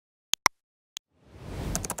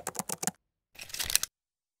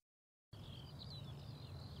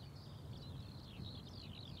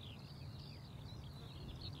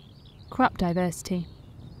Crop diversity.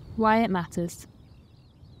 Why it matters.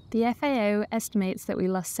 The FAO estimates that we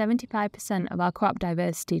lost 75% of our crop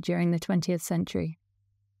diversity during the 20th century.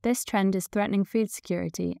 This trend is threatening food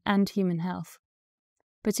security and human health.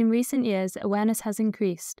 But in recent years, awareness has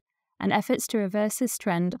increased, and efforts to reverse this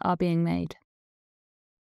trend are being made.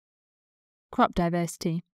 Crop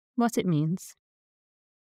diversity. What it means.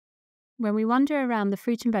 When we wander around the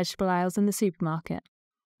fruit and vegetable aisles in the supermarket,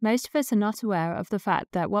 most of us are not aware of the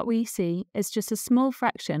fact that what we see is just a small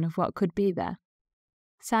fraction of what could be there.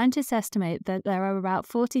 Scientists estimate that there are about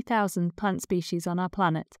 40,000 plant species on our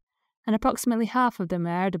planet, and approximately half of them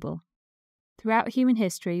are edible. Throughout human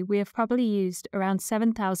history, we have probably used around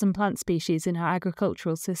 7,000 plant species in our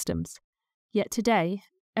agricultural systems. Yet today,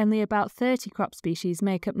 only about 30 crop species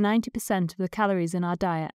make up 90% of the calories in our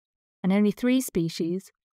diet, and only 3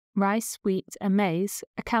 species, rice, wheat, and maize,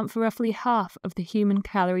 account for roughly half of the human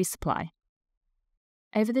calorie supply.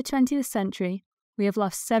 Over the 20th century, we have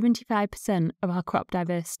lost 75% of our crop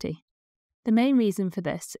diversity. The main reason for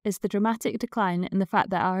this is the dramatic decline in the fact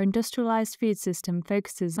that our industrialised food system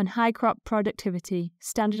focuses on high crop productivity,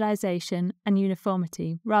 standardisation, and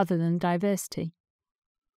uniformity rather than diversity.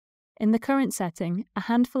 In the current setting, a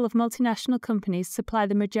handful of multinational companies supply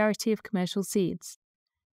the majority of commercial seeds.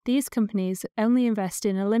 These companies only invest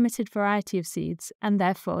in a limited variety of seeds and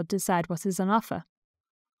therefore decide what is on offer.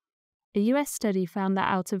 A US study found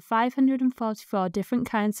that out of 544 different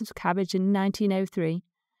kinds of cabbage in 1903,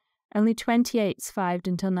 only 28 survived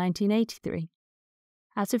until 1983.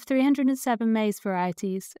 Out of 307 maize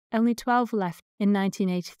varieties, only 12 were left in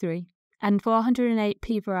 1983, and 408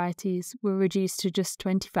 pea varieties were reduced to just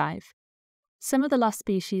 25. Some of the lost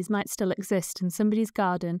species might still exist in somebody's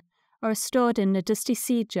garden or are stored in a dusty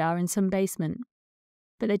seed jar in some basement,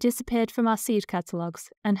 but they disappeared from our seed catalogues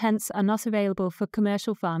and hence are not available for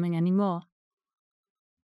commercial farming anymore.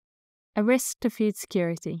 A risk to food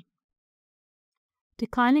security.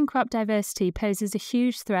 Declining crop diversity poses a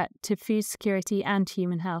huge threat to food security and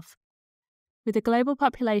human health. With the global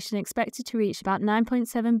population expected to reach about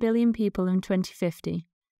 9.7 billion people in 2050,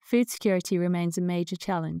 food security remains a major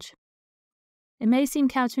challenge. It may seem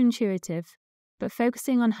counterintuitive, but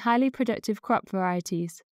focusing on highly productive crop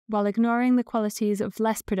varieties while ignoring the qualities of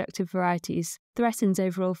less productive varieties threatens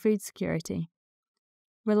overall food security.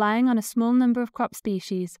 Relying on a small number of crop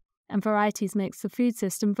species and varieties makes the food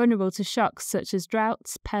system vulnerable to shocks such as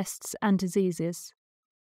droughts, pests, and diseases.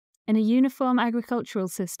 In a uniform agricultural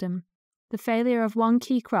system, the failure of one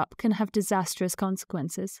key crop can have disastrous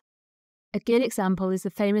consequences. A good example is the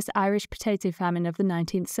famous Irish potato famine of the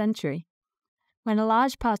 19th century. When a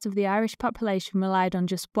large part of the Irish population relied on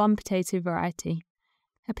just one potato variety,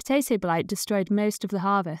 a potato blight destroyed most of the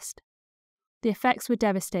harvest. The effects were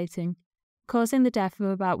devastating, causing the death of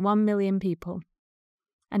about 1 million people.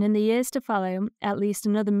 And in the years to follow, at least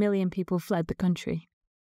another 1 million people fled the country.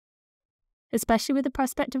 Especially with the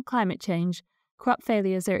prospect of climate change, crop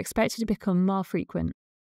failures are expected to become more frequent.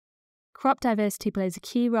 Crop diversity plays a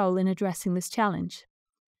key role in addressing this challenge.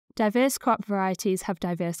 Diverse crop varieties have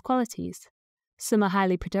diverse qualities. Some are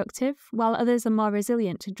highly productive, while others are more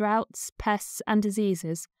resilient to droughts, pests, and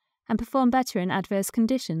diseases, and perform better in adverse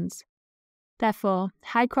conditions. Therefore,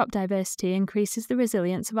 high crop diversity increases the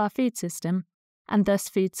resilience of our food system, and thus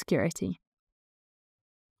food security.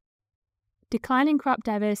 Declining crop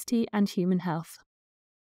diversity and human health.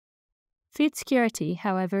 Food security,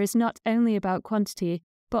 however, is not only about quantity,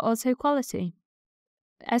 but also quality.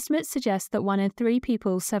 Estimates suggest that 1 in 3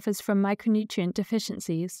 people suffers from micronutrient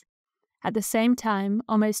deficiencies. At the same time,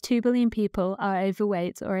 almost 2 billion people are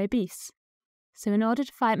overweight or obese. So in order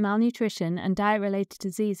to fight malnutrition and diet-related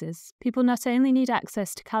diseases, people not only need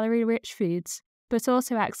access to calorie-rich foods, but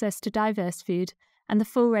also access to diverse food and the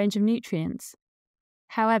full range of nutrients.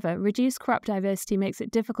 However, reduced crop diversity makes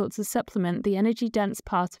it difficult to supplement the energy-dense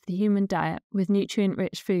part of the human diet with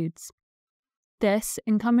nutrient-rich foods. This,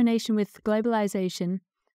 in combination with globalization,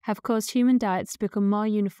 have caused human diets to become more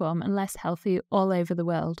uniform and less healthy all over the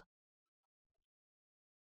world.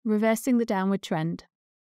 Reversing the downward trend.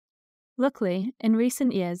 Luckily, in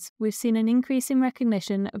recent years, we've seen an increasing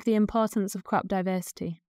recognition of the importance of crop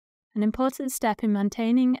diversity. An important step in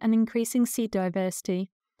maintaining and increasing seed diversity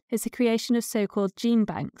is the creation of so-called gene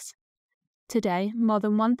banks. Today, more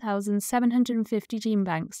than 1,750 gene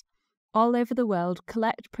banks all over the world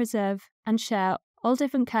collect, preserve, and share all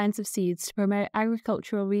different kinds of seeds to promote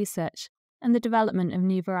agricultural research and the development of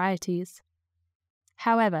new varieties.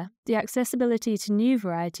 However, the accessibility to new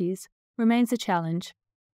varieties remains a challenge,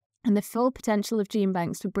 and the full potential of gene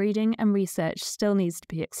banks for breeding and research still needs to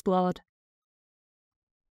be explored.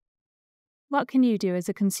 What can you do as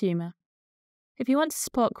a consumer? If you want to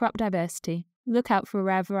support crop diversity, look out for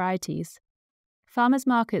rare varieties. Farmers'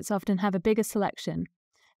 markets often have a bigger selection.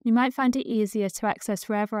 You might find it easier to access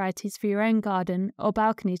rare varieties for your own garden or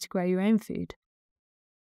balcony to grow your own food.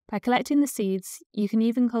 By collecting the seeds, you can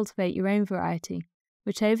even cultivate your own variety,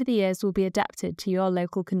 which over the years will be adapted to your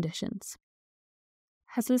local conditions.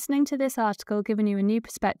 Has listening to this article given you a new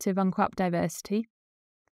perspective on crop diversity?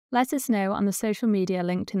 Let us know on the social media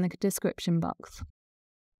linked in the description box.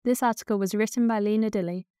 This article was written by Lina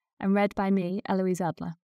Dilly and read by me, Eloise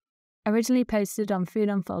Adler. Originally posted on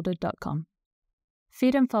FoodUnfolded.com.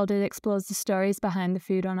 Food Unfolded explores the stories behind the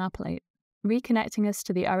food on our plate, reconnecting us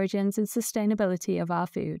to the origins and sustainability of our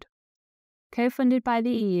food. Co-funded by the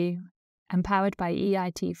EU and powered by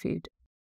EIT Food.